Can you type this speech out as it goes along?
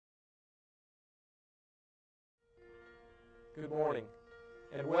Good morning,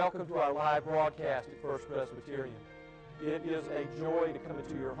 and welcome to our live broadcast at First Presbyterian. It is a joy to come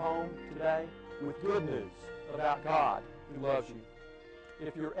into your home today with good news about God who loves you.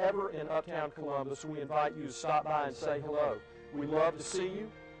 If you're ever in Uptown Columbus, we invite you to stop by and say hello. We'd love to see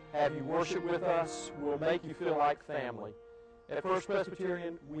you, have you worship with us. We'll make you feel like family. At First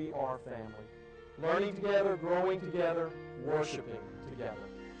Presbyterian, we are family. Learning together, growing together, worshiping together.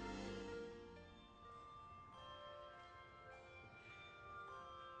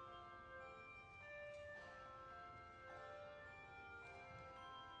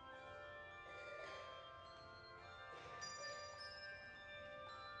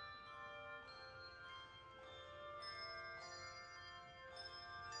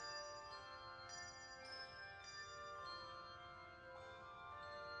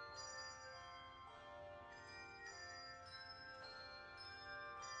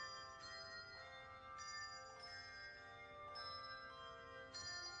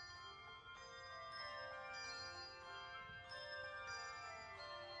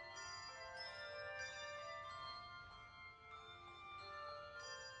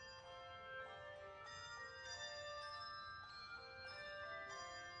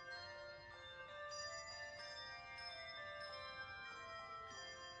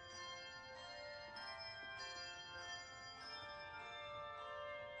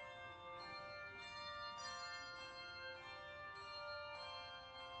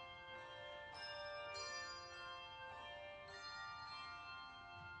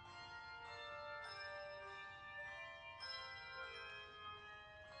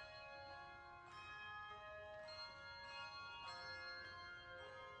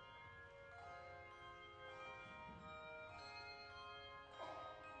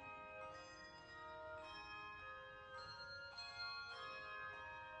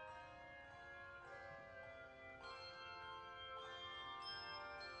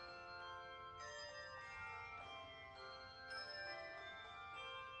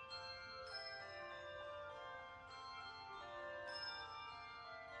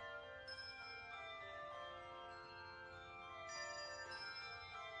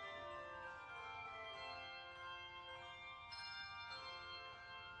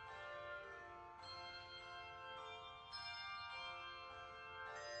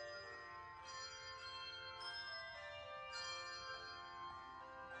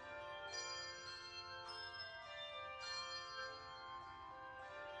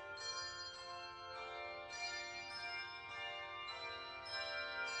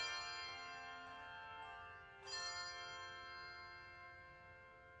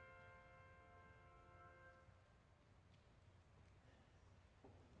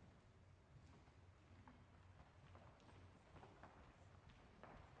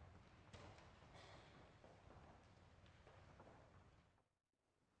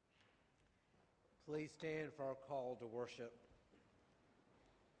 Please stand for our call to worship.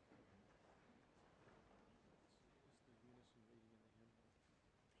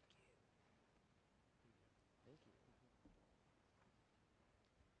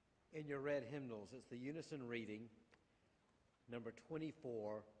 In your red hymnals, it's the unison reading, number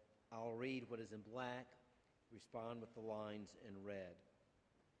 24. I'll read what is in black, respond with the lines in red.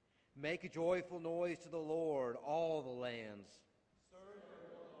 Make a joyful noise to the Lord, all the lands.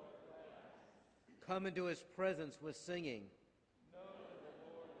 Come into his presence with singing. Know that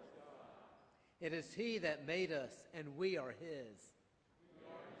the Lord is God. It is he that made us, and we are his. We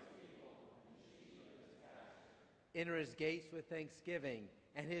are his people, and the sheep of his pasture. Enter his gates with thanksgiving,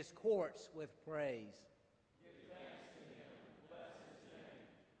 and his courts with praise. Give thanks to him, bless his name.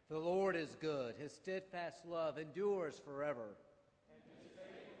 The Lord is good, his steadfast love endures forever. And his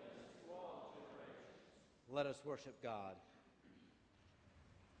faithfulness to all generations. Let us worship God.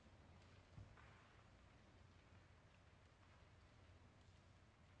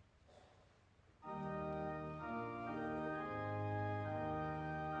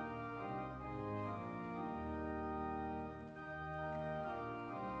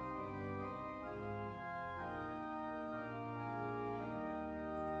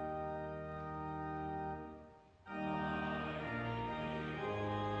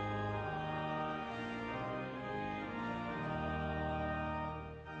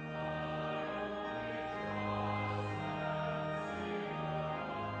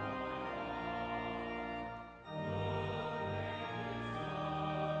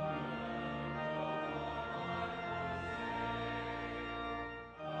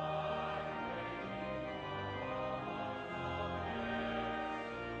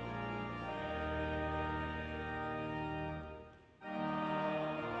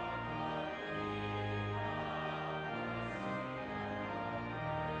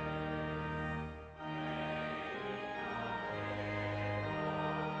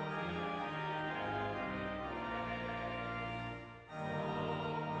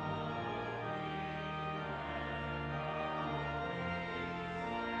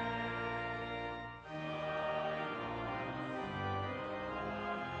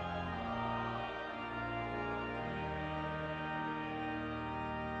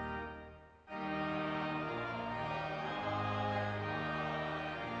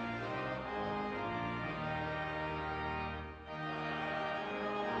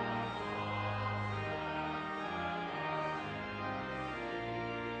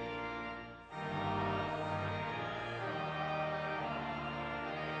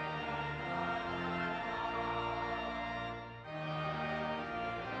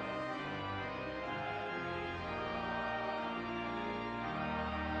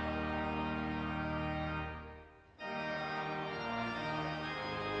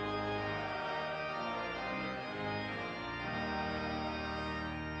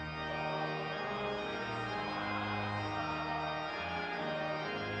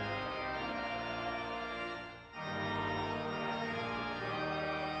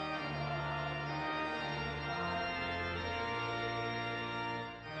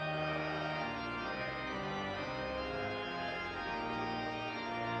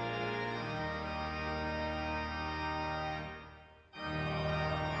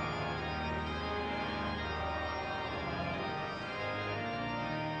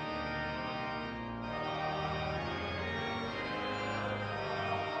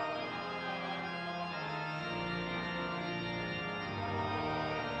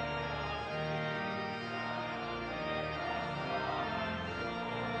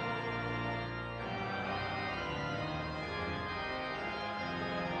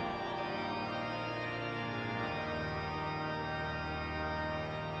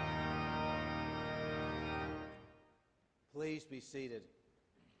 Please be seated.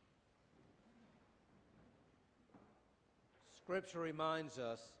 Scripture reminds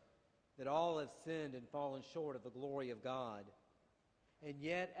us that all have sinned and fallen short of the glory of God, and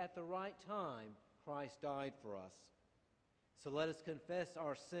yet at the right time Christ died for us. So let us confess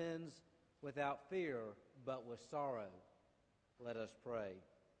our sins without fear, but with sorrow. Let us pray.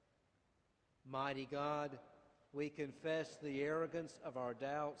 Mighty God, we confess the arrogance of our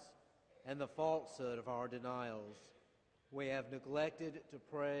doubts and the falsehood of our denials. We have neglected to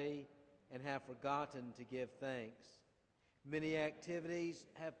pray and have forgotten to give thanks. Many activities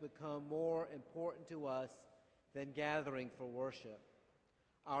have become more important to us than gathering for worship.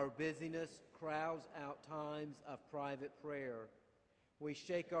 Our busyness crowds out times of private prayer. We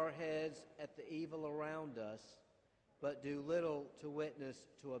shake our heads at the evil around us, but do little to witness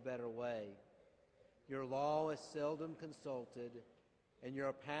to a better way. Your law is seldom consulted, and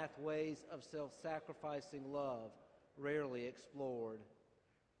your pathways of self-sacrificing love rarely explored.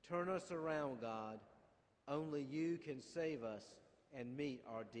 Turn us around, God. Only you can save us and meet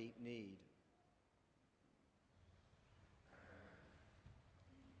our deep need.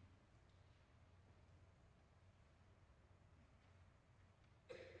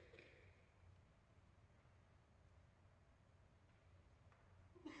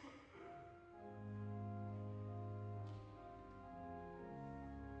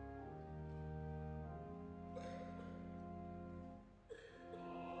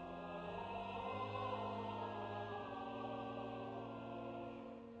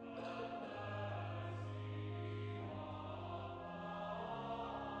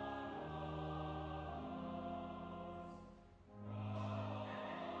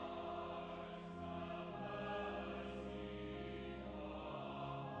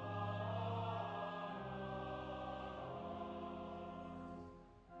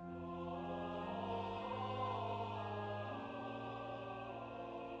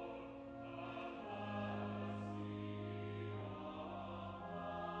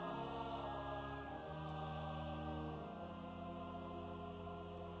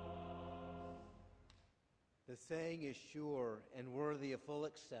 The saying is sure and worthy of full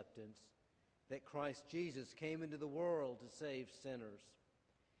acceptance that Christ Jesus came into the world to save sinners.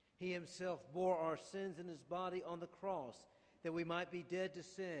 He himself bore our sins in his body on the cross, that we might be dead to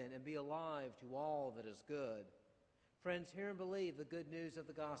sin and be alive to all that is good. Friends, hear and believe the good news of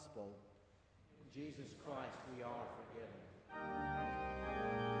the gospel. In Jesus Christ we are forgiven.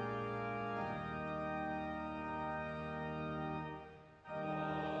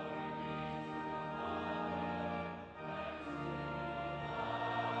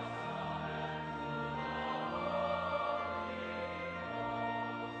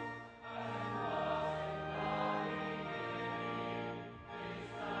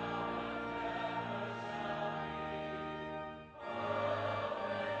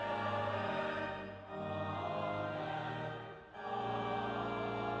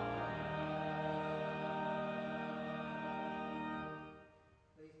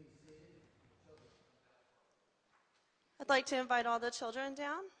 I'd like to invite all the children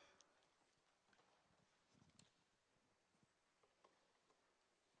down.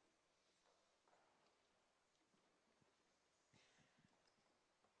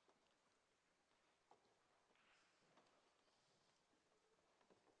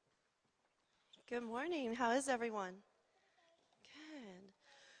 Good morning. How is everyone? Good.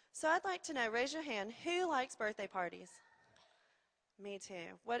 So I'd like to know, raise your hand, who likes birthday parties? Me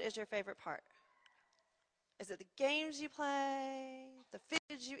too. What is your favorite part? Is it the games you play? The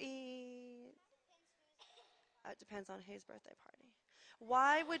food you eat? It depends on whose birthday party.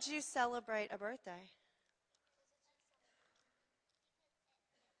 Why would you celebrate a birthday?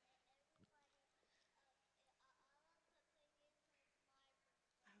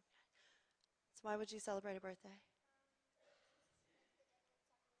 So why would you celebrate a birthday?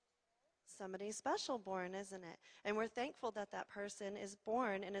 Somebody special born, isn't it? And we're thankful that that person is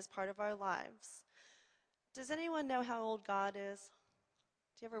born and is part of our lives. Does anyone know how old God is?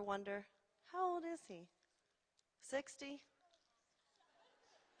 Do you ever wonder? How old is he? 60?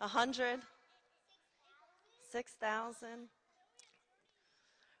 100? 6,000?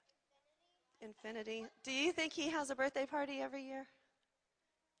 Infinity? Do you think he has a birthday party every year?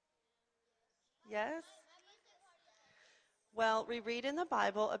 Yes? Well, we read in the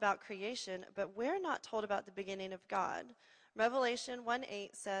Bible about creation, but we're not told about the beginning of God. Revelation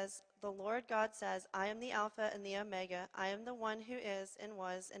 1:8 says, "The Lord God says, I am the Alpha and the Omega. I am the one who is and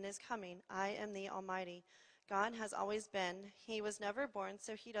was and is coming. I am the Almighty." God has always been. He was never born,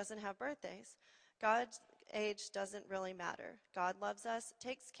 so he doesn't have birthdays. God's age doesn't really matter. God loves us,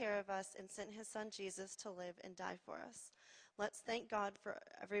 takes care of us, and sent his son Jesus to live and die for us. Let's thank God for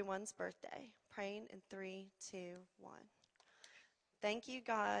everyone's birthday. Praying in 3, 2, 1. Thank you,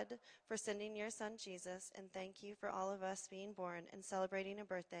 God, for sending your son Jesus, and thank you for all of us being born and celebrating a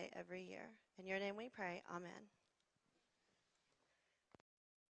birthday every year. In your name we pray, amen.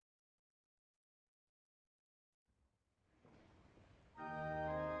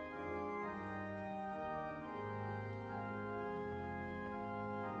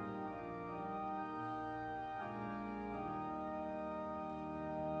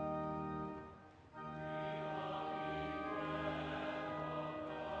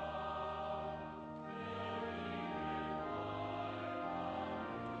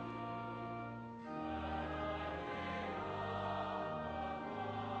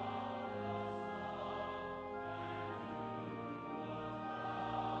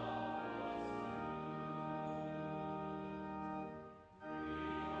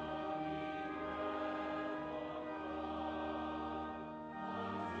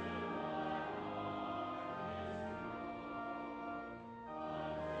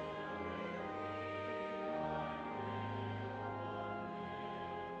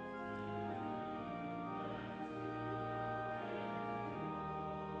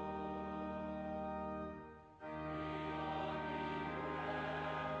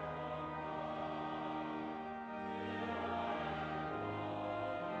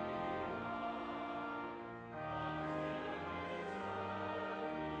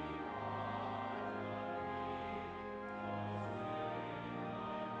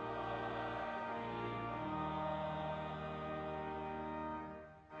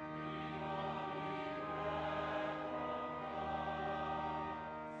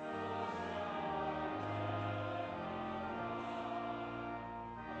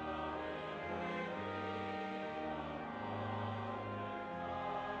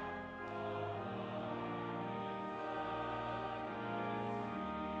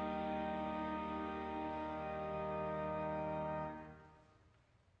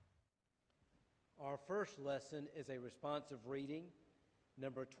 Our first lesson is a responsive reading,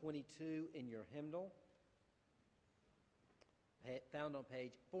 number 22 in your hymnal, found on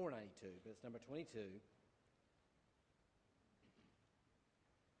page 492, but it's number 22.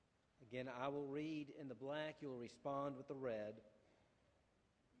 Again, I will read in the black, you will respond with the red.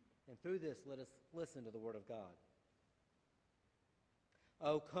 And through this, let us listen to the Word of God.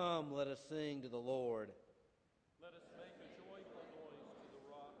 Oh, come, let us sing to the Lord. Let us make a joyful noise to the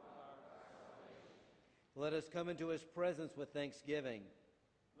rock of our salvation. Let us come into his presence with thanksgiving.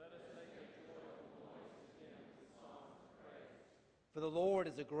 Let us make a joyful noise to him with songs of praise. For the Lord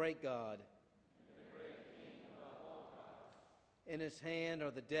is a great God. And the great King above all gods. In his hand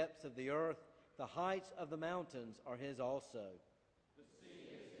are the depths of the earth. The heights of the mountains are his also. The sea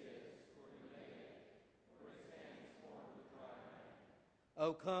is his, for he made it, for his hands formed the dry land.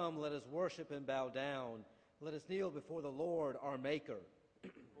 Oh, come, let us worship and bow down. Let us kneel before the Lord, our Maker. For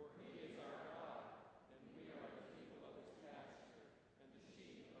he is our God, and we are the people of his pasture, and the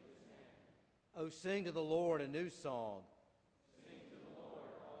sheep of his hand. Oh, sing to the Lord a new song. Sing to the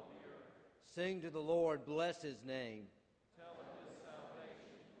Lord, all the earth. Sing to the Lord, bless his name. Tell of his salvation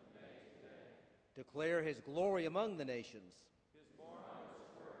from day to day. Declare his glory among the nations. His marvelous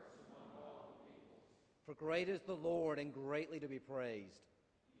works among all the peoples. For great is the Lord and greatly to be praised.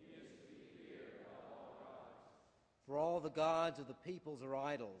 He is to be feared above all gods. For all the gods of the peoples are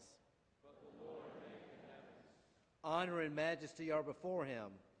idols. But the Lord made the heavens. Honor and majesty are before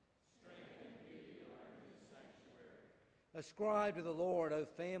him. Strength and beauty are in his sanctuary. Ascribe to the Lord, O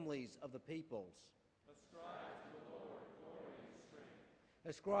families of the peoples. Ascribe to the Lord glory and strength.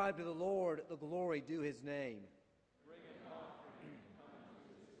 Ascribe to the Lord the glory due his name. Bring an offering and come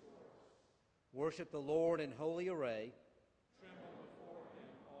into his courts. Worship the Lord in holy array. Tremble before him,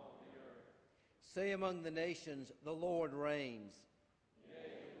 all the earth. Say among the nations, the Lord reigns.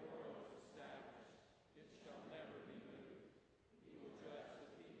 Yea, the world is established. It shall never be moved. He will judge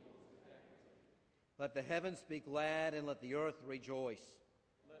the peoples with equity. Let the heavens be glad and let the earth rejoice.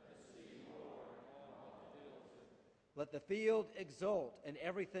 Let the sea roar and all that fills it. Let the field exult and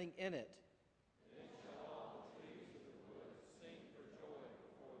everything in it. Then shall all the trees of the wood sing for joy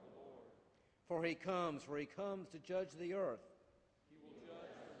before the Lord. For he comes to judge the earth. He will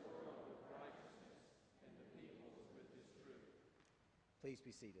judge the world with righteousness and the peoples with his truth. Please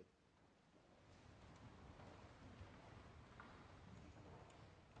be seated.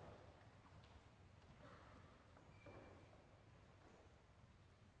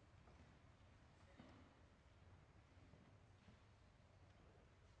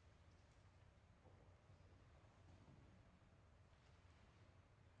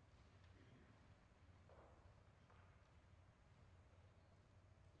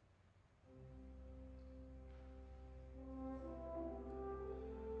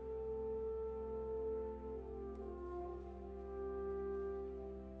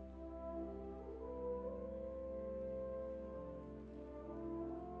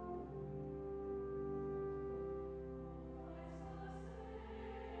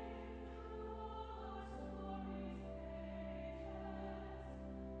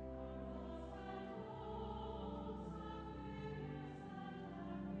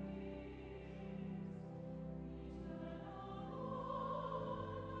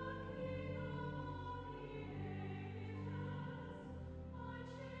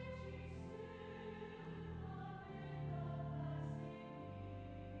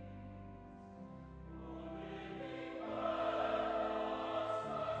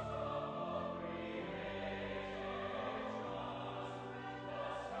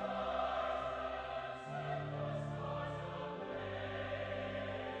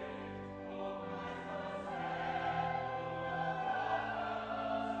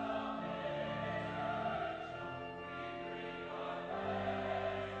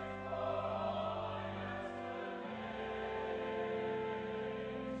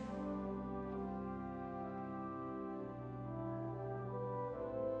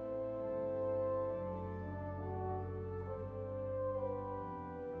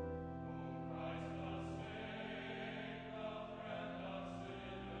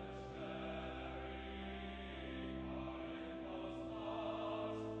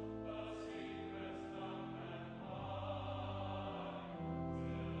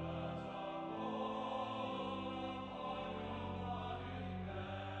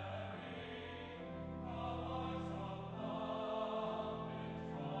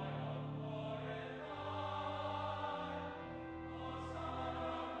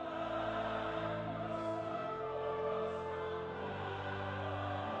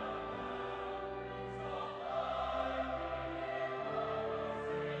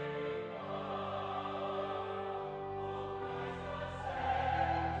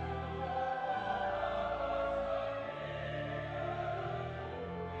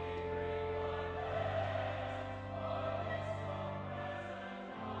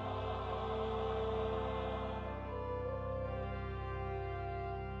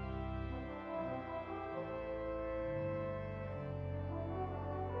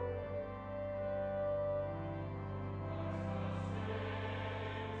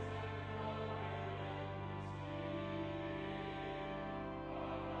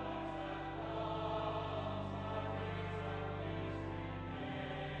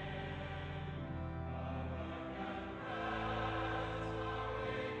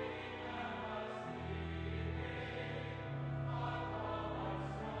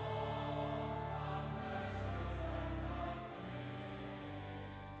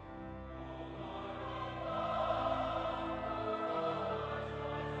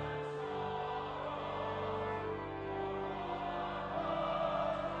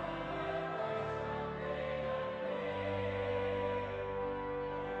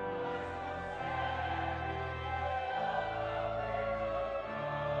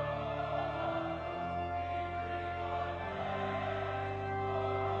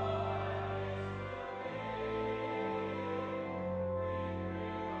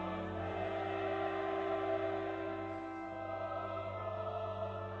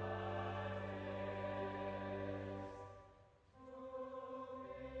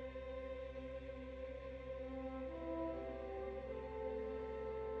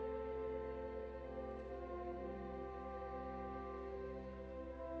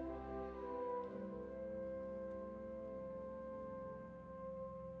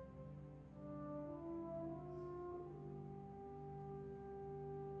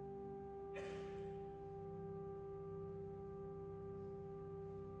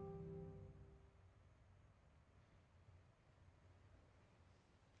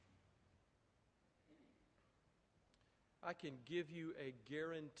 I can give you a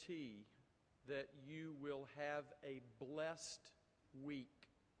guarantee that you will have a blessed week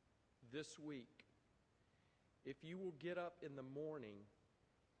this week if you will get up in the morning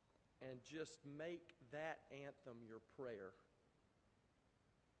and just make that anthem your prayer.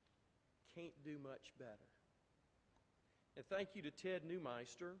 Can't do much better. And thank you to Ted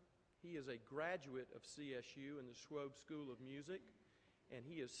Neumeister. He is a graduate of CSU in the Schwab School of Music, and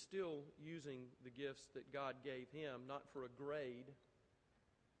he is still using the gifts that God gave him, not for a grade,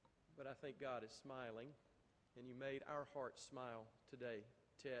 but I think God is smiling, and you made our hearts smile today,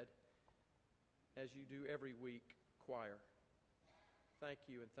 Ted, as you do every week, choir. Thank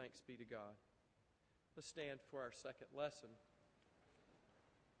you, and thanks be to God. Let's stand for our second lesson.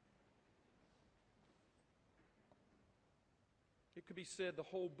 It could be said the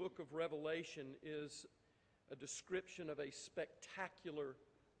whole book of Revelation is a description of a spectacular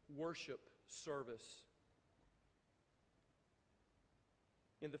worship service.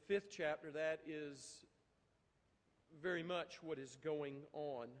 In the 5th chapter, that is very much what is going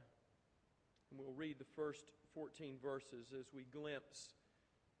on. And we'll read the first 14 verses as we glimpse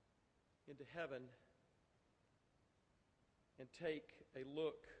into heaven and take a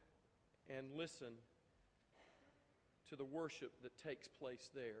look and listen to the worship that takes place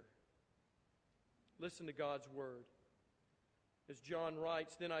there. Listen to God's word. As John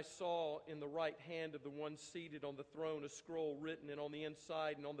writes, "Then I saw in the right hand of the one seated on the throne a scroll written, and on the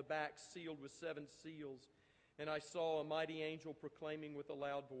inside and on the back sealed with 7 seals. And I saw a mighty angel proclaiming with a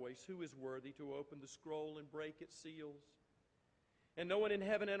loud voice, 'Who is worthy to open the scroll and break its seals?' And no one in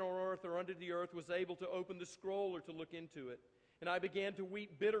heaven and on earth or under the earth was able to open the scroll or to look into it. And I began to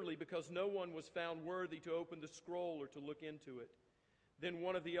weep bitterly because no one was found worthy to open the scroll or to look into it. Then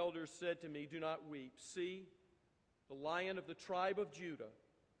one of the elders said to me, 'Do not weep. See, the Lion of the tribe of Judah,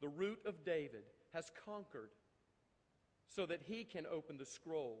 the Root of David, has conquered, so that he can open the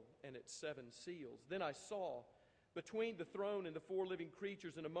scroll and its 7 seals.' Then I saw, between the throne and the 4 living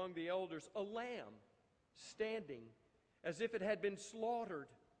creatures and among the elders, a lamb standing as if it had been slaughtered,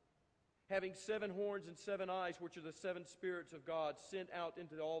 having 7 horns and 7 eyes, which are the 7 spirits of God sent out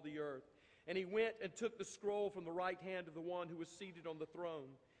into all the earth. And he went and took the scroll from the right hand of the one who was seated on the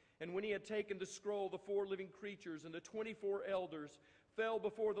throne. And when he had taken the scroll, the 4 living creatures and the 24 elders fell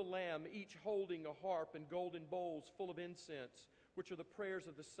before the Lamb, each holding a harp and golden bowls full of incense, which are the prayers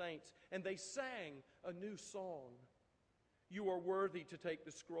of the saints. And they sang a new song. 'You are worthy to take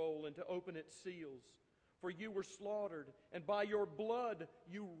the scroll and to open its seals. For you were slaughtered, and by your blood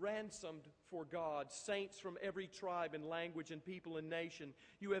you ransomed for God saints from every tribe and language and people and nation.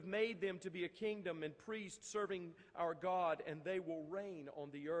 You have made them to be a kingdom and priests serving our God, and they will reign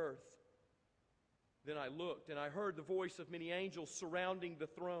on the earth.' Then I looked, and I heard the voice of many angels surrounding the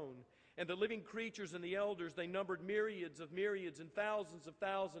throne. And the living creatures and the elders, they numbered myriads and thousands of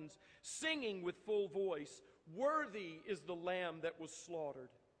thousands, singing with full voice, 'Worthy is the Lamb that was slaughtered,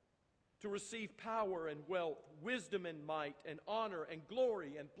 to receive power and wealth, wisdom and might, and honor and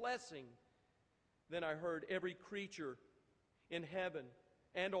glory and blessing.' Then I heard every creature in heaven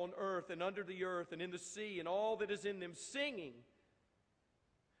and on earth and under the earth and in the sea and all that is in them singing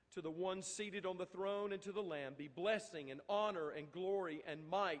to the one seated on the throne and to the Lamb be blessing and honor and glory and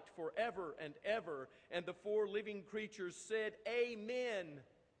might forever and ever. And the 4 living creatures said, 'Amen.'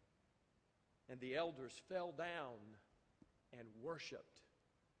 And the elders fell down and worshiped."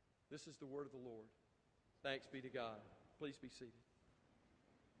 This is the word of the Lord. Thanks be to God. Please be seated.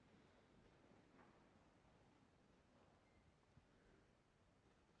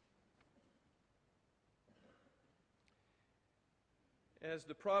 As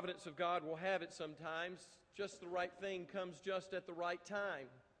the providence of God will have it sometimes, just the right thing comes just at the right time.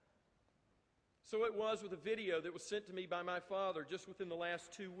 So it was with a video that was sent to me by my father just within the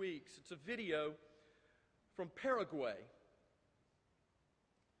last 2 weeks. It's a video from Paraguay.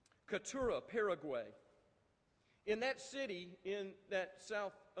 Catura, Paraguay. In that city, in that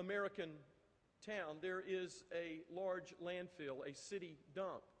South American town, there is a large landfill, a city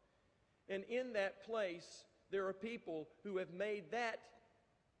dump. And in that place, there are people who have made that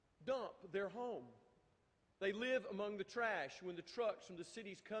dump their home. They live among the trash. When the trucks from the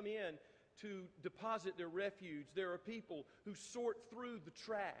cities come in to deposit their refuge, there are people who sort through the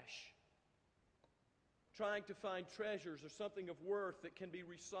trash, trying to find treasures or something of worth that can be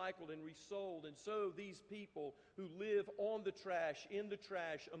recycled and resold. And so these people who live on the trash, in the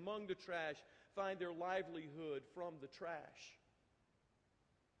trash, among the trash, find their livelihood from the trash.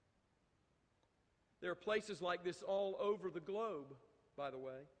 There are places like this all over the globe, by the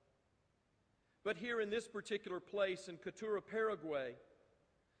way. But here in this particular place in Catura, Paraguay,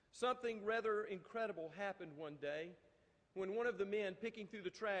 something rather incredible happened one day. when one of the men picking through the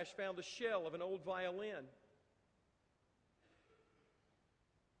trash found the shell of an old violin.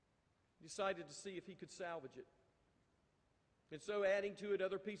 He decided to see if he could salvage it. And so, adding to it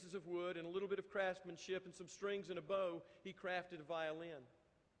other pieces of wood and a little bit of craftsmanship and some strings and a bow, he crafted a violin.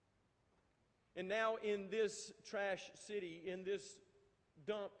 And now in this trash city, in this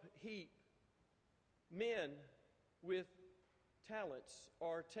dump heap, men with talents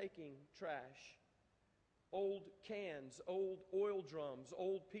are taking trash, old cans, old oil drums,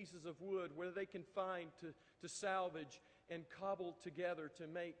 old pieces of wood, where they can find to salvage and cobble together to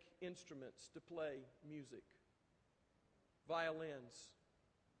make instruments to play music. Violins,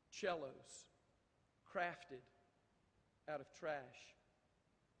 cellos, crafted out of trash.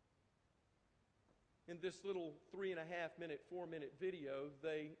 In this little 3.5-minute, 4-minute video,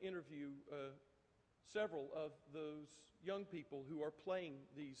 they interview several of those young people who are playing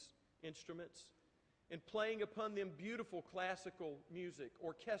these instruments and playing upon them beautiful classical music,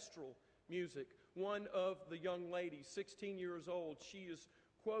 orchestral music. One of the young ladies, 16 years old, she is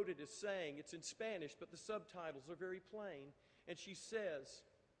quoted as saying, it's in Spanish, but the subtitles are very plain, and she says,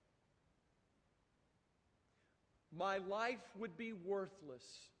 "My life would be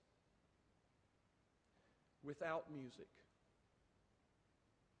worthless without music.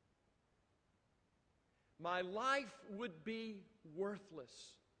 My life would be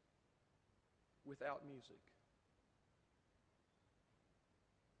worthless without music."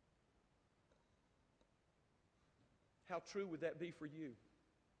 How true would that be for you?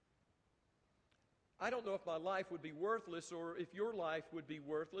 I don't know if my life would be worthless or if your life would be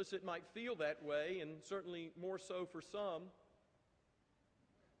worthless. It might feel that way, and certainly more so for some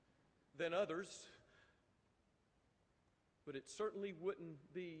than others. But it certainly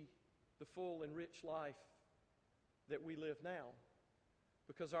wouldn't be the full and rich life that we live now,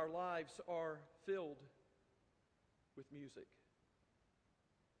 because our lives are filled with music,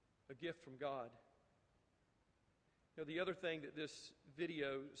 a gift from God. You know, the other thing that this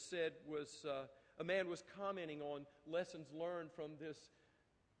video said was a man was commenting on lessons learned from this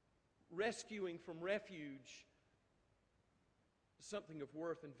rescuing from refuge something of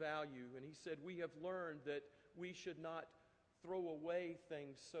worth and value. And he said, we have learned that we should not throw away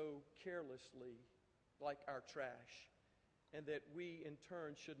things so carelessly like our trash, and that we in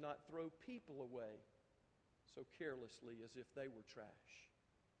turn should not throw people away so carelessly as if they were trash.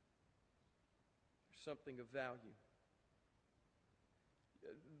 There's something of value.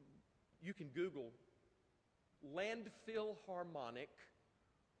 You can Google landfill harmonic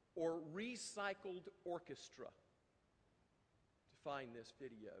or recycled orchestra to find this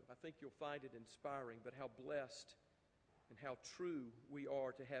video. I think you'll find it inspiring, but how blessed and how true we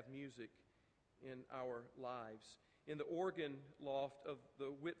are to have music in our lives. In the organ loft of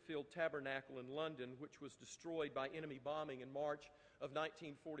the Whitfield Tabernacle in London, which was destroyed by enemy bombing in March of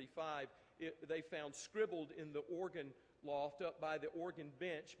 1945, they found scribbled in the organ loft up by the organ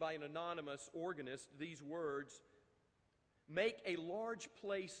bench by an anonymous organist these words: "Make a large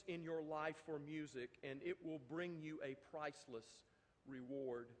place in your life for music, and it will bring you a priceless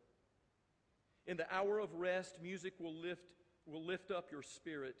reward. In the hour of rest, music will lift up your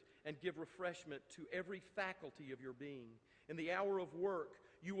spirit and give refreshment to every faculty of your being. In the hour of work,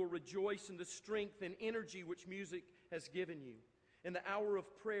 you will rejoice in the strength and energy which music has given you. In the hour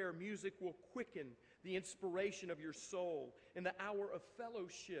of prayer, music will quicken the inspiration of your soul. In the hour of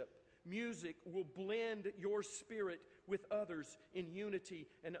fellowship, music will blend your spirit with others in unity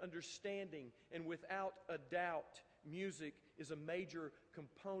and understanding. And without a doubt, music is a major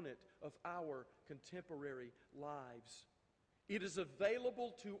component of our contemporary lives. It is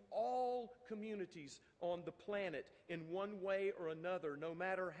available to all communities on the planet in one way or another, no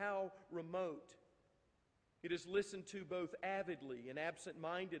matter how remote. It is listened to both avidly and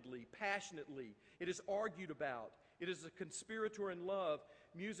absent-mindedly, passionately. It is argued about. It is a conspirator in love.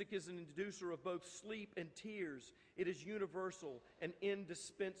 Music is an inducer of both sleep and tears. It is universal and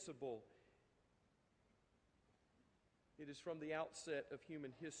indispensable. It is from the outset of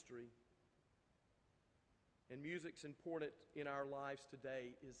human history. And music's importance in our lives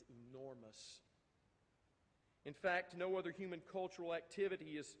today is enormous. In fact, no other human cultural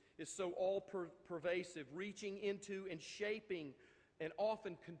activity is so all-pervasive, reaching into and shaping and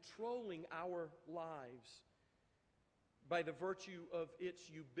often controlling our lives by the virtue of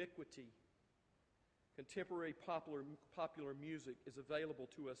its ubiquity. Contemporary popular music is available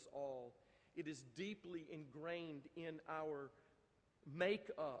to us all. It is deeply ingrained in our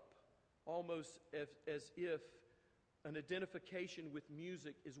makeup, almost as if an identification with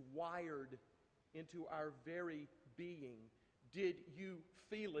music is wired into our very being, Did you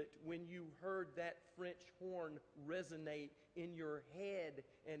feel it when you heard that French horn resonate in your head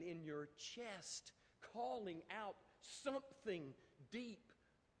and in your chest, calling out something deep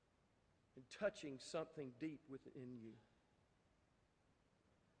and touching something deep within you?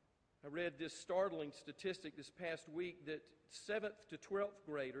 I read this startling statistic this past week that 7th to 12th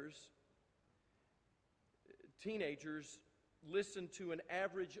graders, teenagers, listen to an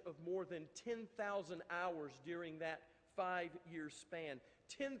average of more than 10,000 hours during that 5-year span.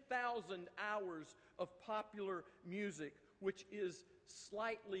 10,000 hours of popular music, which is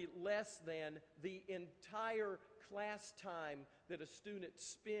slightly less than the entire class time that a student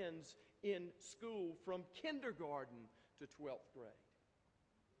spends in school from kindergarten to 12th grade.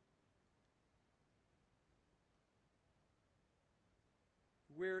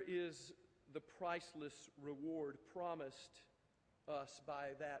 Where is the priceless reward promised us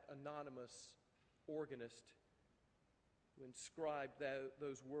by that anonymous organist who inscribed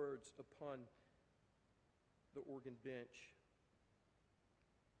those words upon the organ bench?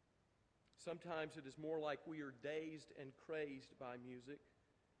 Sometimes it is more like we are dazed and crazed by music.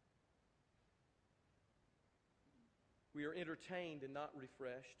 We are entertained and not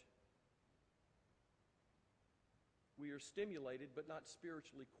refreshed. We are stimulated but not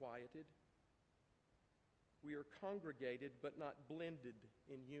spiritually quieted. We are congregated but not blended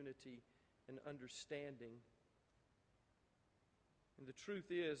in unity and understanding. And the truth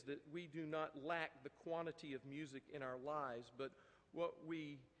is that we do not lack the quantity of music in our lives, but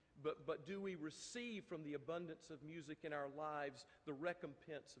do we receive from the abundance of music in our lives the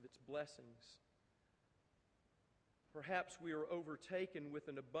recompense of its blessings? Perhaps we are overtaken with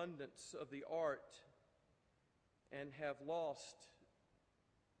an abundance of the art and have lost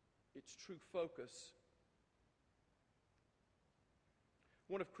its true focus.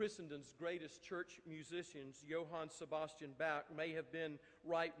 One of Christendom's greatest church musicians, Johann Sebastian Bach, may have been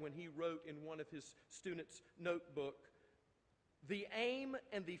right when he wrote in one of his students' notebook, "The aim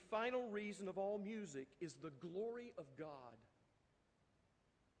and the final reason of all music is the glory of God."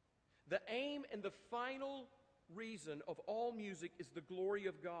 The aim and the final reason of all music is the glory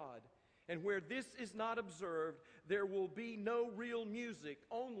of God. And where this is not observed, there will be no real music,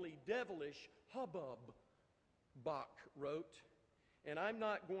 only devilish hubbub, Bach wrote. And I'm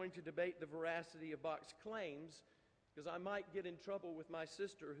not going to debate the veracity of Bach's claims, because I might get in trouble with my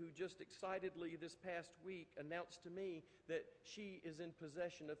sister, who just excitedly this past week announced to me that she is in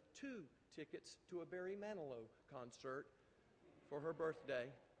possession of 2 tickets to a Barry Manilow concert for her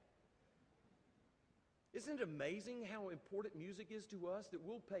birthday. Isn't it amazing how important music is to us, that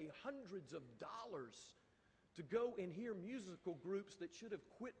we'll pay hundreds of dollars to go and hear musical groups that should have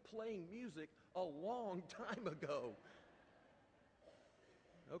quit playing music a long time ago?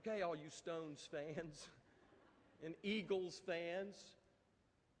 Okay, all you Stones fans and Eagles fans,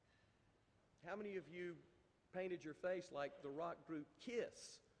 how many of you painted your face like the rock group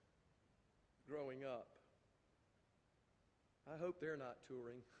Kiss growing up? I hope they're not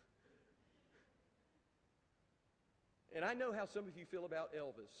touring. And I know how some of you feel about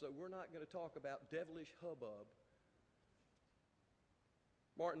Elvis, so we're not going to talk about devilish hubbub.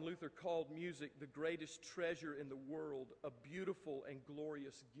 Martin Luther called music the greatest treasure in the world, a beautiful and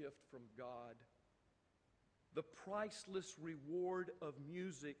glorious gift from God. The priceless reward of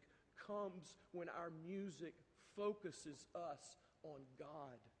music comes when our music focuses us on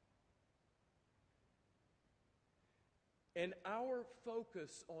God. And our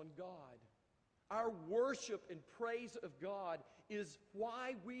focus on God, our worship and praise of God, is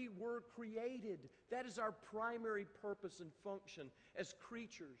why we were created. That is our primary purpose and function as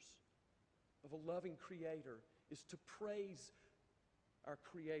creatures of a loving Creator, is to praise our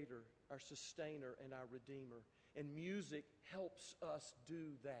Creator, our Sustainer, and our Redeemer. And music helps us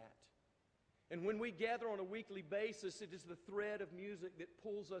do that. And when we gather on a weekly basis, it is the thread of music that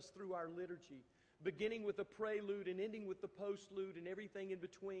pulls us through our liturgy, beginning with the prelude and ending with the postlude and everything in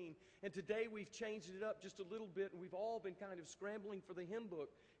between. And today we've changed it up just a little bit, and we've all been kind of scrambling for the hymn book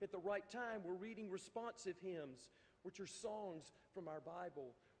at the right time. We're reading responsive hymns, which are songs from our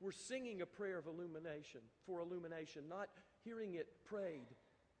Bible. We're singing a prayer of illumination, not hearing it prayed.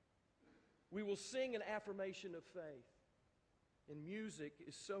 We will sing an affirmation of faith. And music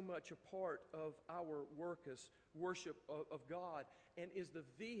is so much a part of our worship of God, and is the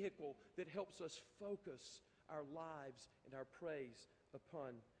vehicle that helps us focus our lives and our praise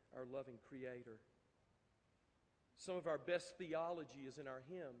upon our loving Creator. Some of our best theology is in our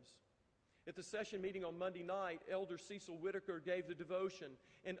hymns. At the session meeting on Monday night, Elder Cecil Whitaker gave the devotion,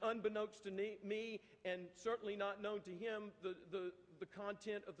 and unbeknownst to me, and certainly not known to him, the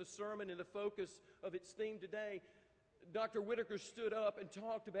content of the sermon and the focus of its theme today, Dr. Whitaker stood up and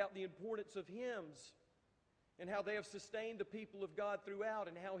talked about the importance of hymns and how they have sustained the people of God throughout,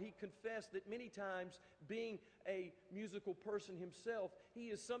 and how he confessed that many times, being a musical person himself, he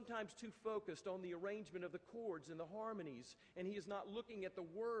is sometimes too focused on the arrangement of the chords and the harmonies, and he is not looking at the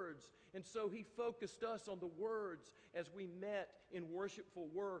words. And so he focused us on the words as we met in worshipful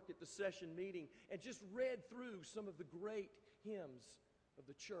work at the session meeting, and just read through some of the great hymns of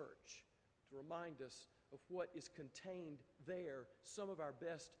the church to remind us of what is contained there, some of our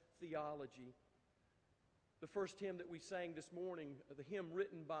best theology. The first hymn that we sang this morning, the hymn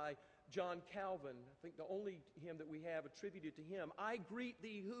written by John Calvin, I think the only hymn that we have attributed to him, I greet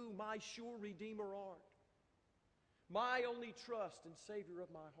thee who my sure Redeemer art, my only trust and Savior of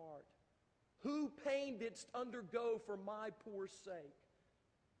my heart, who pain didst undergo for my poor sake.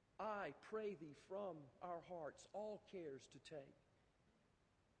 I pray thee from our hearts all cares to take.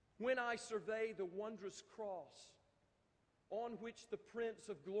 When I survey the wondrous cross on which the Prince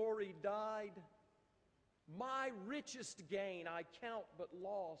of Glory died, my richest gain I count but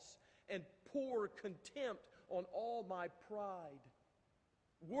loss, and pour contempt on all my pride.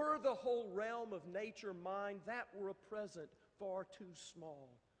 Were the whole realm of nature mine, that were a present far too small.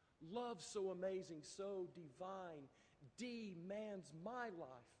 Love so amazing, so divine, demands my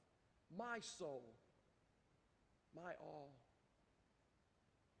life, my soul, my all.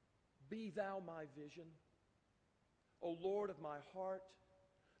 Be thou my vision, O Lord of my heart.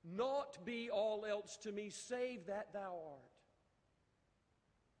 Naught be all else to me, save that thou art.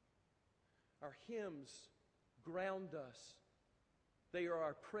 Our hymns ground us. They are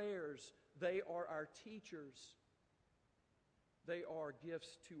our prayers. They are our teachers. They are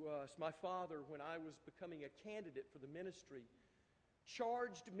gifts to us. My father, when I was becoming a candidate for the ministry,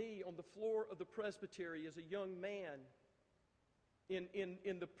 charged me on the floor of the presbytery as a young man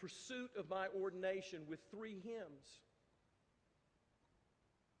in the pursuit of my ordination with 3 hymns.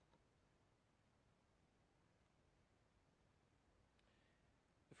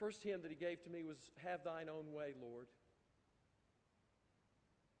 The first hymn that he gave to me was Have Thine Own Way, Lord,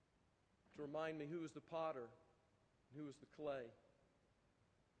 to remind me who is the potter and who is the clay.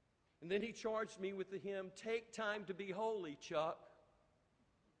 And then he charged me with the hymn, Take Time to Be Holy, Chuck.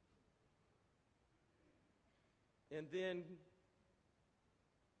 And then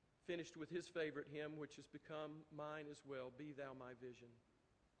finished with his favorite hymn, which has become mine as well, Be Thou My Vision.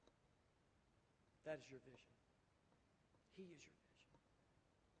 That is your vision. He is your vision.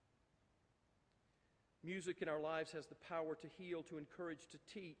 Music in our lives has the power to heal, to encourage, to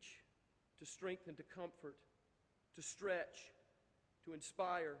teach, to strengthen, to comfort, to stretch, to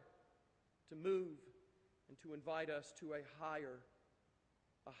inspire, to move, and to invite us to a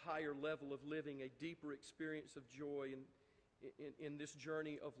higher level of living, a deeper experience of joy in this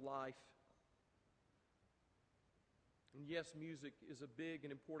journey of life. And yes, music is a big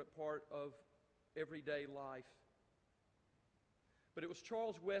and important part of everyday life. But it was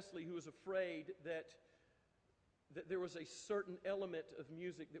Charles Wesley who was afraid that there was a certain element of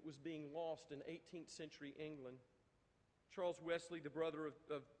music that was being lost in 18th century England. Charles Wesley, the brother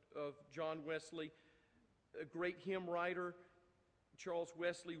of John Wesley, a great hymn writer, Charles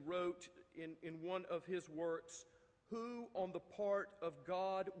Wesley wrote in one of his works, Who on the part of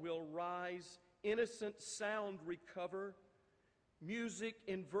God will rise, innocent sound recover, music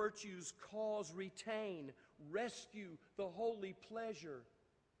in virtue's cause retain, rescue the holy pleasure.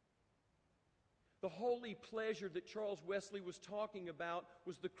 The holy pleasure that Charles Wesley was talking about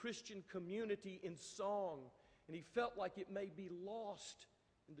was the Christian community in song, and he felt like it may be lost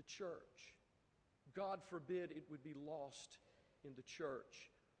in the church. God forbid it would be lost in the church,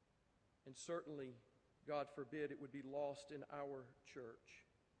 and certainly, God forbid it would be lost in our church.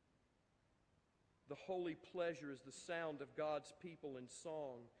 The holy pleasure is the sound of God's people in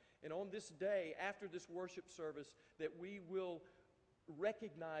song. And on this day, after this worship service, that we will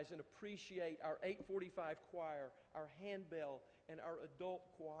recognize and appreciate our 845 choir, our handbell, and our adult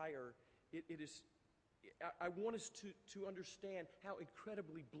choir. I want us to understand how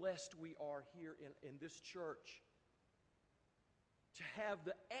incredibly blessed we are here in this church to have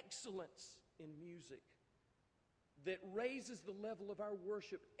the excellence in music that raises the level of our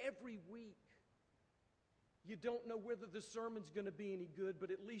worship every week. You don't know whether the sermon's going to be any good, but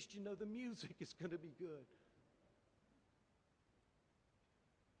at least you know the music is going to be good.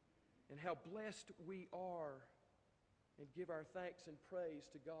 And how blessed we are, and give our thanks and praise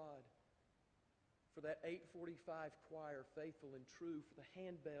to God for that 845 choir, faithful and true, for the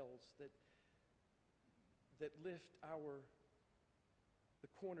handbells that lift the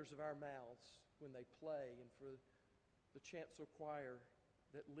corners of our mouths when they play, and for the chancel choir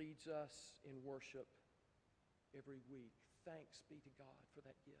that leads us in worship. every week. Thanks be to God for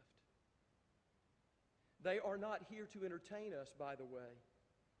that gift. They are not here to entertain us, by the way.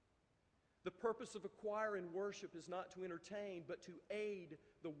 The purpose of a choir in worship is not to entertain, but to aid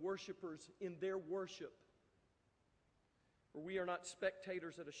the worshipers in their worship. For we are not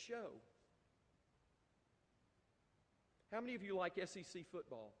spectators at a show. How many of you like SEC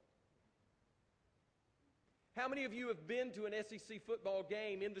football? How many of you have been to an SEC football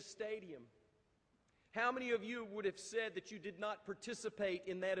game in the stadium? How many of you would have said that you did not participate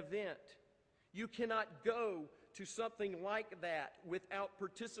in that event? You cannot go to something like that without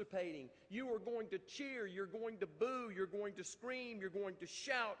participating. You are going to cheer, you're going to boo, you're going to scream, you're going to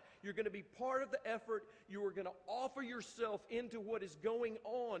shout, you're going to be part of the effort, you are going to offer yourself into what is going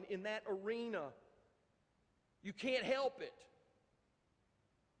on in that arena. You can't help it.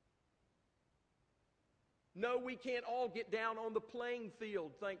 No, we can't all get down on the playing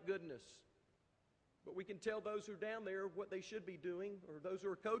field, thank goodness. But we can tell those who are down there what they should be doing, or those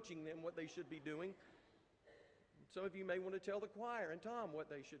who are coaching them what they should be doing. Some of you may want to tell the choir and Tom what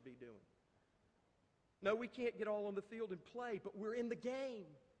they should be doing. No, we can't get all on the field and play, but we're in the game.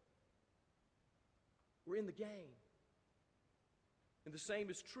 We're in the game. And the same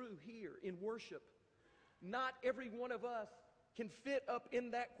is true here in worship. Not every one of us can fit up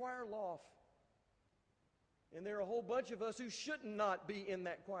in that choir loft. And there are a whole bunch of us who should not be in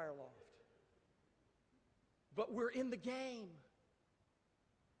that choir loft. But we're in the game.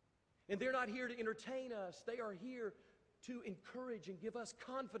 And they're not here to entertain us. They are here to encourage and give us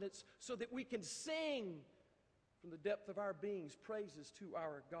confidence so that we can sing from the depth of our beings praises to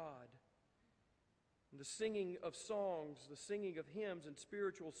our God. And the singing of songs, the singing of hymns and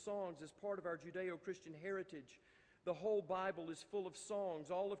spiritual songs is part of our Judeo-Christian heritage. The whole Bible is full of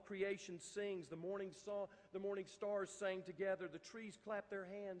songs. All of creation sings. The morning stars sang together. The trees clap their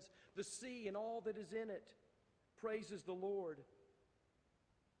hands. The sea and all that is in it praises the Lord.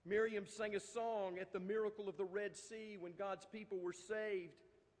 Miriam sang a song at the miracle of the Red Sea when God's people were saved.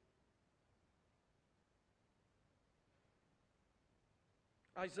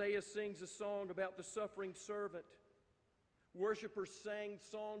 Isaiah sings a song about the suffering servant. Worshippers sang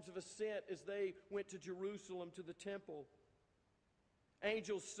songs of ascent as they went to Jerusalem to the temple.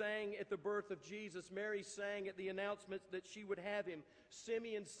 Angels sang at the birth of Jesus. Mary sang at the announcement that she would have him.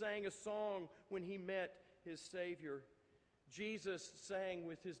 Simeon sang a song when he met his Savior. Jesus sang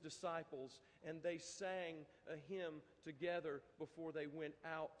with his disciples, and they sang a hymn together before they went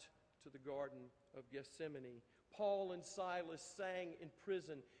out to the Garden of Gethsemane. Paul and Silas sang in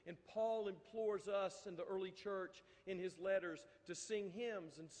prison, and Paul implores us in the early church in his letters to sing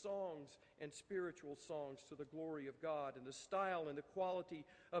hymns and songs and spiritual songs to the glory of God. And the style and the quality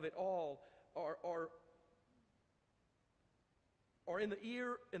of it all are in the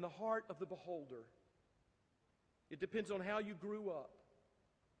ear and the heart of the beholder. It depends on how you grew up.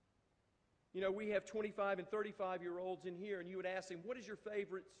 You know, we have 25 and 35-year-olds in here, and you would ask them, what is your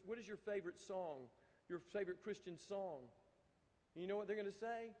favorite song? Your favorite Christian song? And you know what they're going to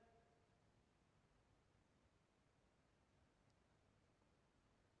say?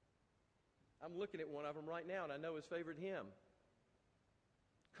 I'm looking at one of them right now, and I know his favorite hymn.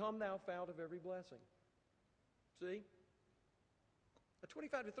 Come thou fount of every blessing. See? A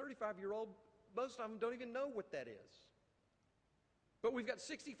 25 to 35-year-old, most of them don't even know what that is. But we've got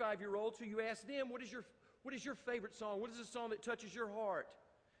 65-year-olds who you ask them, what is your favorite song? What is the song that touches your heart?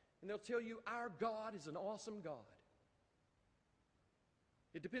 And they'll tell you, our God is an awesome God.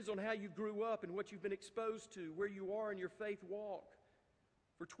 It depends on how you grew up and what you've been exposed to, where you are in your faith walk.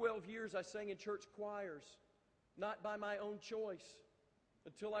 For 12 years, I sang in church choirs, not by my own choice.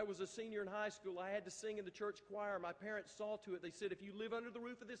 Until I was a senior in high school, I had to sing in the church choir. My parents saw to it. They said, if you live under the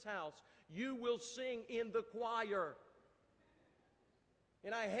roof of this house, you will sing in the choir.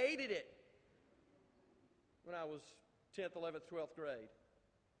 And I hated it when I was 10th, 11th, 12th grade.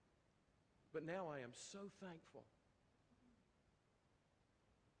 But now I am so thankful.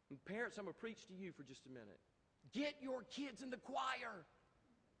 And parents, I'm going to preach to you for just a minute. Get your kids in the choir,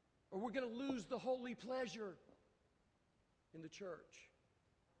 or we're going to lose the holy pleasure in the church.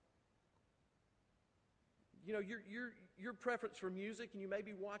 You know, your preference for music, and you may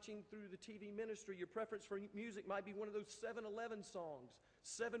be watching through the TV ministry, your preference for music might be one of those 7-11 songs,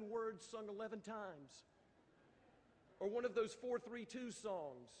 7 words sung 11 times. Or one of those 4-3-2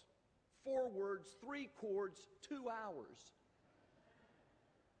 songs, 4 words, 3 chords, 2 hours.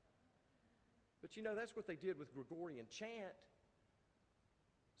 But you know, that's what they did with Gregorian chant.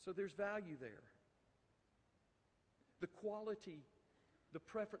 So there's value there. The quality, the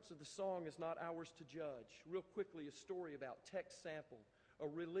preference of the song is not ours to judge. Real quickly, a story about Tex Sample, a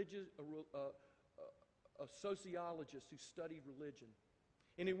a sociologist who studied religion.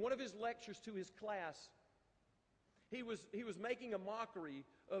 And in one of his lectures to his class, he was making a mockery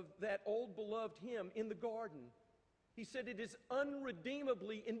of that old beloved hymn, In the Garden. He said it is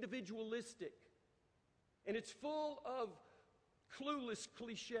unredeemably individualistic, and it's full of clueless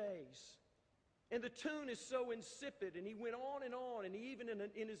cliches. And the tune is so insipid, and he went on, and he even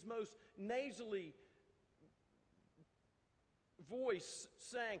in his most nasally voice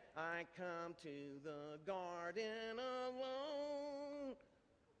sang, I come to the garden alone.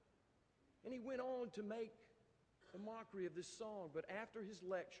 And he went on to make a mockery of this song. But after his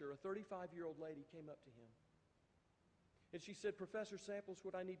lecture, a 35-year-old lady came up to him. And she said, Professor Samples,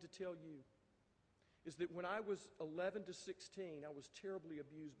 what I need to tell you is that when I was 11 to 16, I was terribly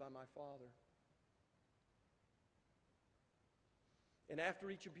abused by my father. And after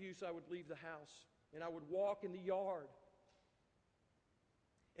each abuse, I would leave the house, and I would walk in the yard,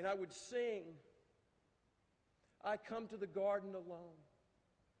 and I would sing, I come to the garden alone.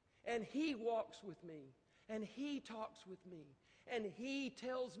 And he walks with me, and he talks with me, and he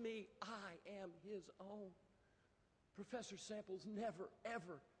tells me I am his own. Professor Samples, never,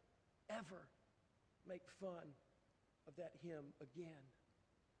 ever, ever make fun of that hymn again.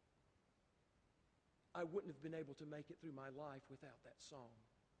 I wouldn't have been able to make it through my life without that song.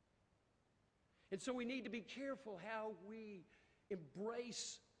 And so we need to be careful how we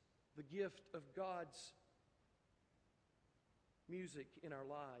embrace the gift of God's music in our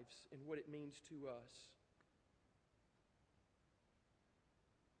lives and what it means to us.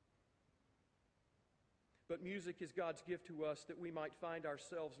 But music is God's gift to us that we might find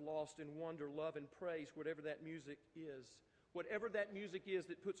ourselves lost in wonder, love, and praise, whatever that music is. Whatever that music is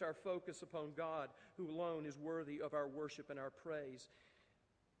that puts our focus upon God, who alone is worthy of our worship and our praise.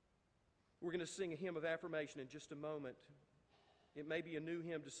 We're going to sing a hymn of affirmation in just a moment. It may be a new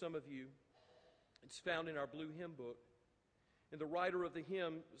hymn to some of you. It's found in our blue hymn book. And the writer of the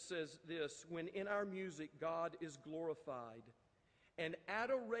hymn says this, when in our music God is glorified, and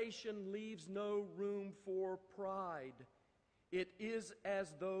adoration leaves no room for pride, it is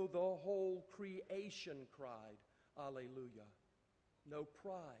as though the whole creation cried, Alleluia. No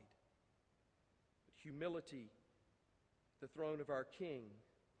pride, but humility, the throne of our King.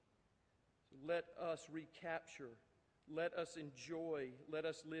 So let us recapture, let us enjoy, let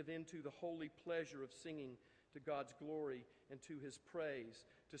us live into the holy pleasure of singing to God's glory and to His praise,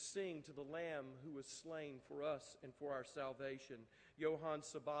 to sing to the Lamb who was slain for us and for our salvation. Johann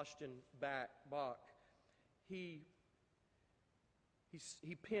Sebastian Bach, he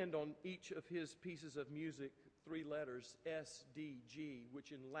penned on each of his pieces of music 3 letters, S-D-G,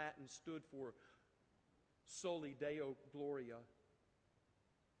 which in Latin stood for Soli Deo Gloria,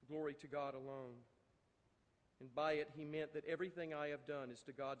 glory to God alone. And by it he meant that everything I have done is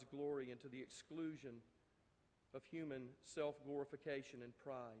to God's glory and to the exclusion of human self-glorification and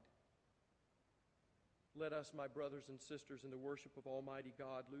pride. Let us, my brothers and sisters, in the worship of Almighty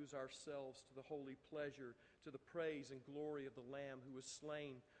God, lose ourselves to the holy pleasure, to the praise and glory of the Lamb who was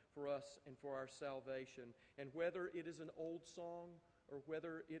slain for us and for our salvation. And whether it is an old song or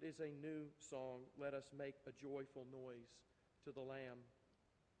whether it is a new song, let us make a joyful noise to the Lamb,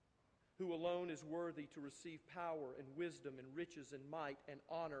 who alone is worthy to receive power and wisdom and riches and might and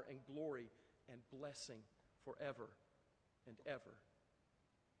honor and glory and blessing forever and ever.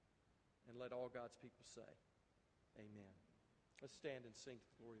 And let all God's people say, Amen. Let's stand and sing to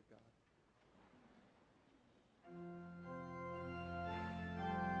the glory of God.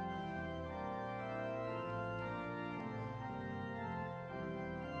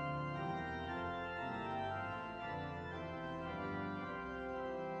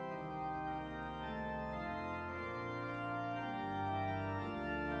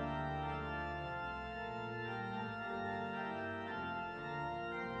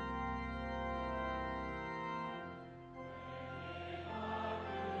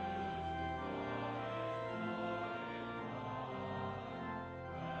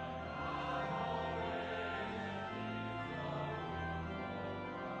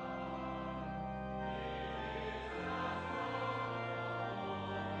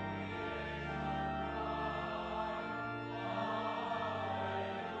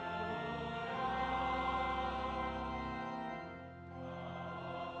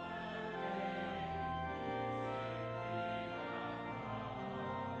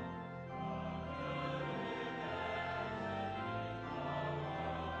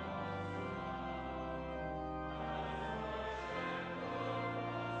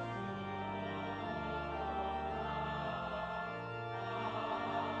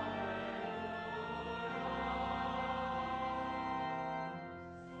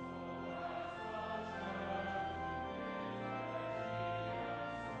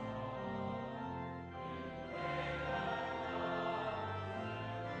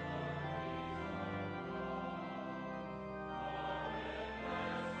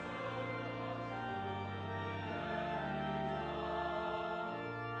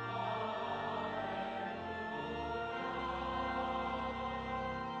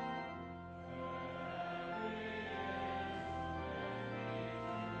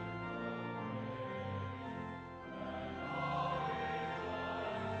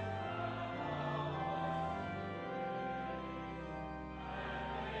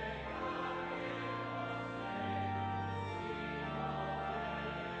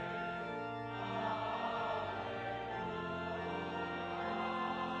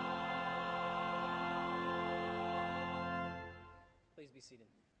 be seated.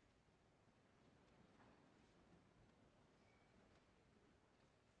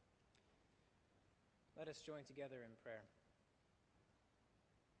 Let us join together in prayer.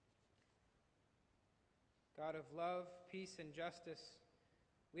 God of love, peace, and justice,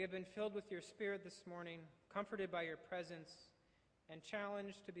 we have been filled with your Spirit this morning, comforted by your presence, and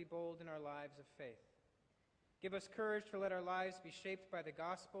challenged to be bold in our lives of faith. Give us courage to let our lives be shaped by the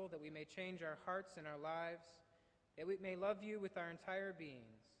gospel, that we may change our hearts and our lives, that we may love you with our entire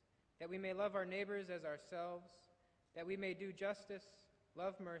beings, that we may love our neighbors as ourselves, that we may do justice,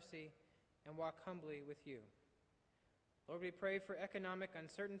 love mercy, and walk humbly with you. Lord, we pray for economic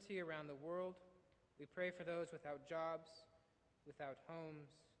uncertainty around the world. We pray for those without jobs, without homes,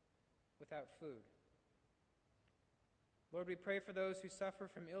 without food. Lord, we pray for those who suffer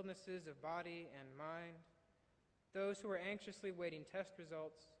from illnesses of body and mind, those who are anxiously waiting test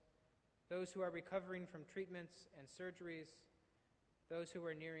results, those who are recovering from treatments and surgeries, those who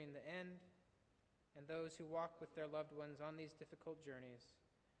are nearing the end, and those who walk with their loved ones on these difficult journeys.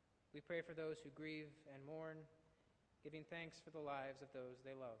 We pray for those who grieve and mourn, giving thanks for the lives of those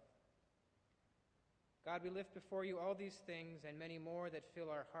they love. God, we lift before you all these things and many more that fill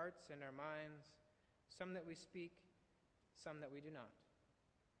our hearts and our minds, some that we speak, some that we do not.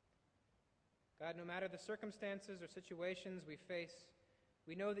 God, no matter the circumstances or situations we face,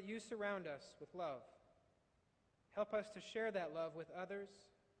 we know that you surround us with love. Help us to share that love with others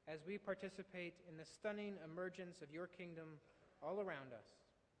as we participate in the stunning emergence of your kingdom all around us.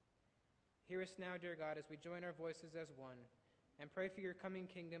 Hear us now, dear God, as we join our voices as one and pray for your coming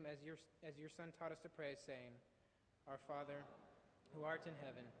kingdom as your Son taught us to pray, saying, Our Father, who art in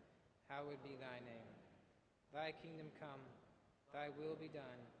heaven, hallowed be thy name. Thy kingdom come, thy will be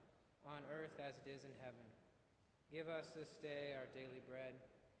done, on earth as it is in heaven. Give us this day our daily bread,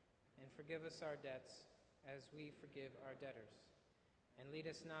 and forgive us our debts as we forgive our debtors. And lead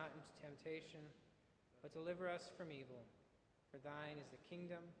us not into temptation, but deliver us from evil. For thine is the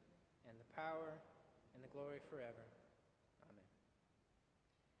kingdom, and the power, and the glory forever. Amen.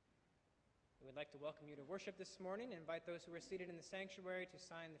 We would like to welcome you to worship this morning and invite those who are seated in the sanctuary to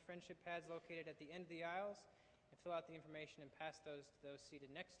sign the friendship pads located at the end of the aisles and fill out the information and pass those to those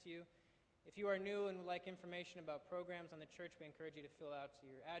seated next to you. If you are new and would like information about programs on the church, we encourage you to fill out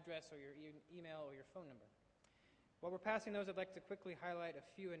your address or your email or your phone number. While we're passing those, I'd like to quickly highlight a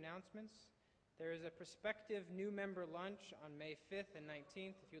few announcements. There is a prospective new member lunch on May 5th and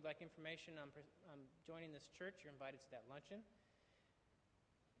 19th. If you'd like information on joining this church, you're invited to that luncheon.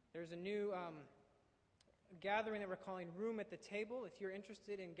 There's a new gathering that we're calling Room at the Table. If you're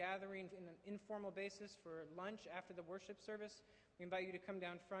interested in gathering in an informal basis for lunch after the worship service, we invite you to come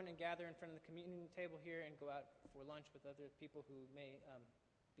down front and gather in front of the communion table here and go out for lunch with other people who may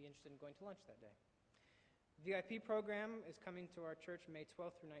be interested in going to lunch that day. VIP program is coming to our church May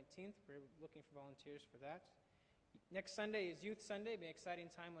 12th through 19th. We're looking for volunteers for that. Next Sunday is Youth Sunday. It'll be an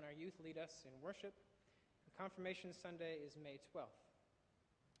exciting time when our youth lead us in worship. And Confirmation Sunday is May 12th.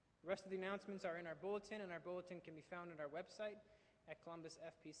 The rest of the announcements are in our bulletin, and our bulletin can be found on our website at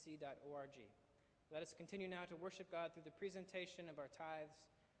columbusfpc.org. Let us continue now to worship God through the presentation of our tithes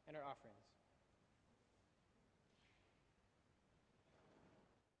and our offerings.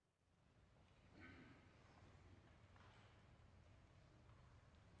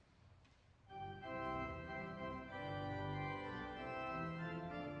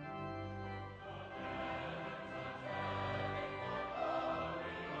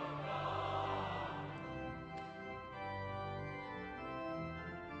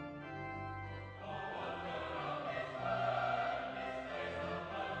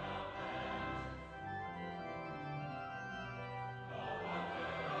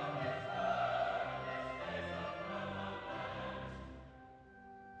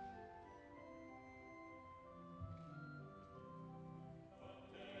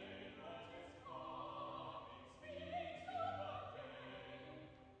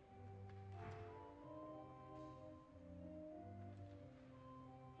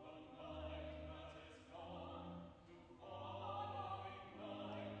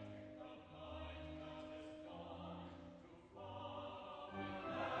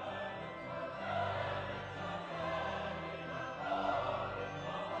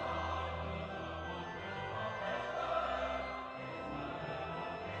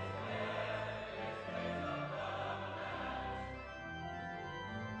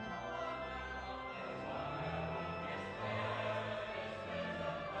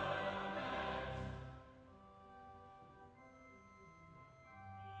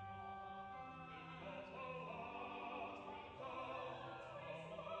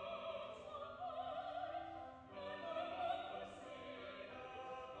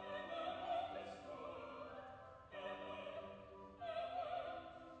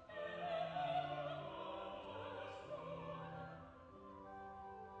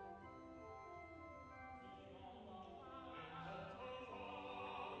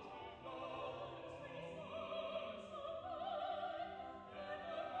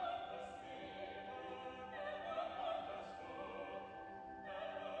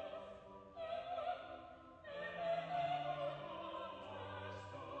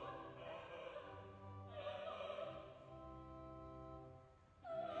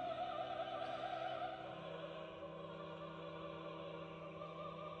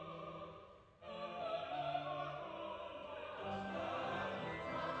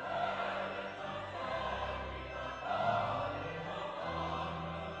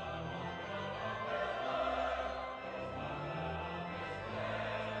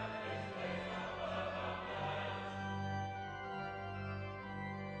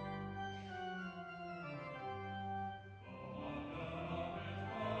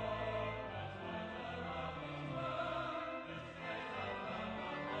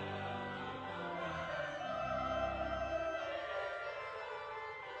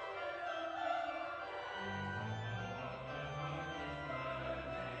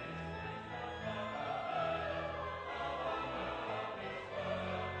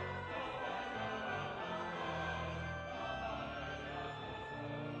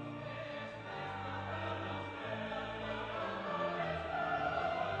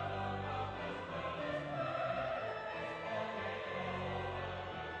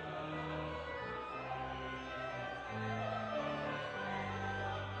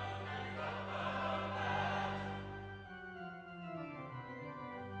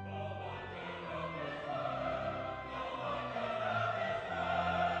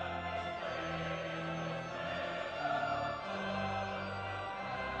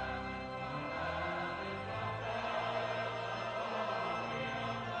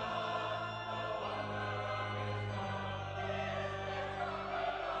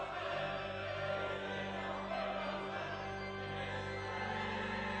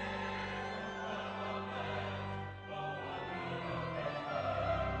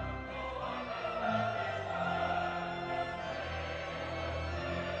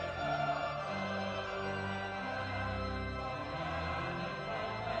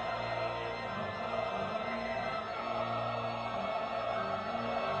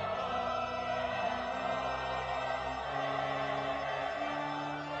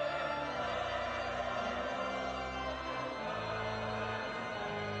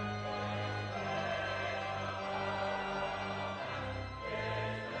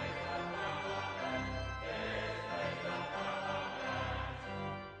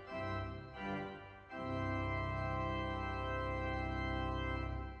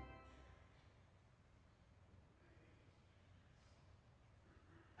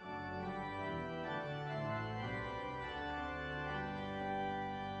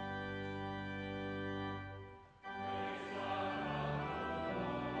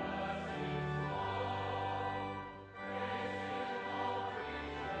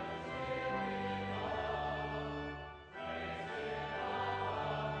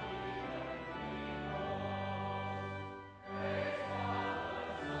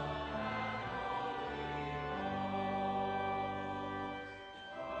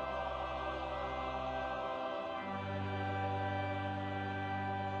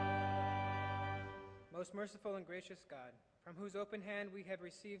 Most merciful and gracious God, from whose open hand we have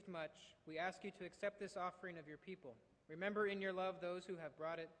received much, we ask you to accept this offering of your people. Remember in your love those who have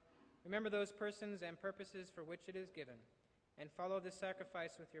brought it. Remember those persons and purposes for which it is given. And follow this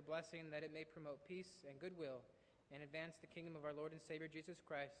sacrifice with your blessing, that it may promote peace and goodwill and advance the kingdom of our Lord and Savior Jesus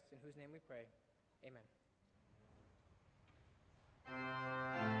Christ, in whose name we pray. Amen.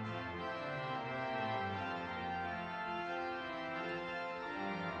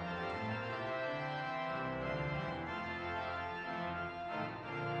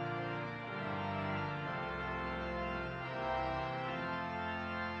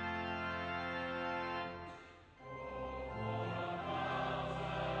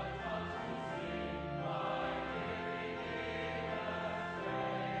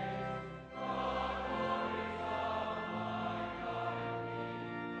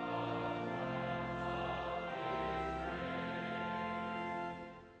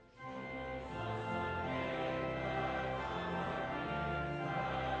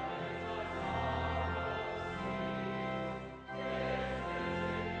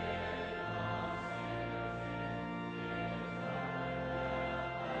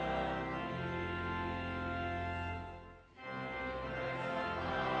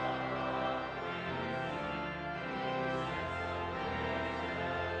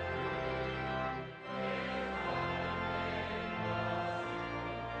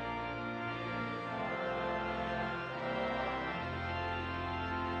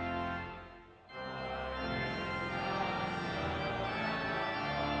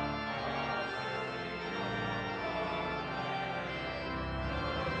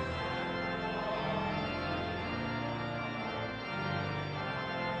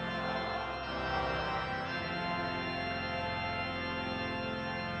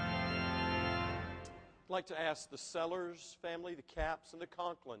 I'd like to ask the Sellers family, the Caps, and the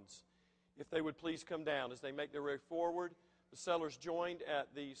Conklins, if they would please come down as they make their way forward. The Sellers joined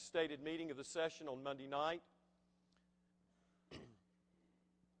at the stated meeting of the session on Monday night.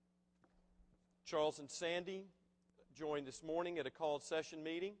 Charles and Sandy joined this morning at a called session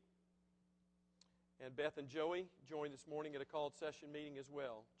meeting. And Beth and Joey joined this morning at a called session meeting as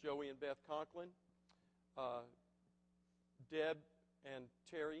well. Joey and Beth Conklin, Deb and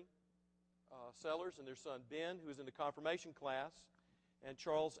Terry Sellers and their son Ben, who is in the confirmation class, and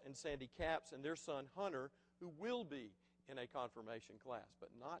Charles and Sandy Capps and their son Hunter, who will be in a confirmation class, but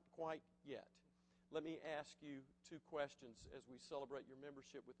not quite yet. Let me ask you two questions as we celebrate your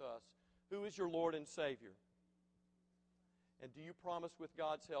membership with us. Who is your Lord and Savior? And do you promise with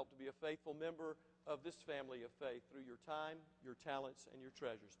God's help to be a faithful member of this family of faith through your time, your talents, and your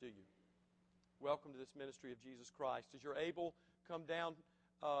treasures? Do you? Welcome to this ministry of Jesus Christ. As you're able, come down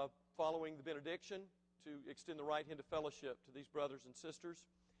following the benediction to extend the right hand of fellowship to these brothers and sisters.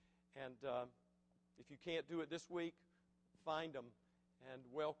 And if you can't do it this week, find them and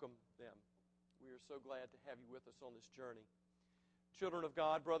welcome them. We are so glad to have you with us on this journey. Children of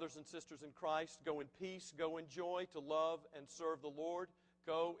God, brothers and sisters in Christ, go in peace, go in joy to love and serve the Lord.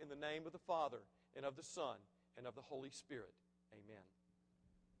 Go in the name of the Father and of the Son and of the Holy Spirit.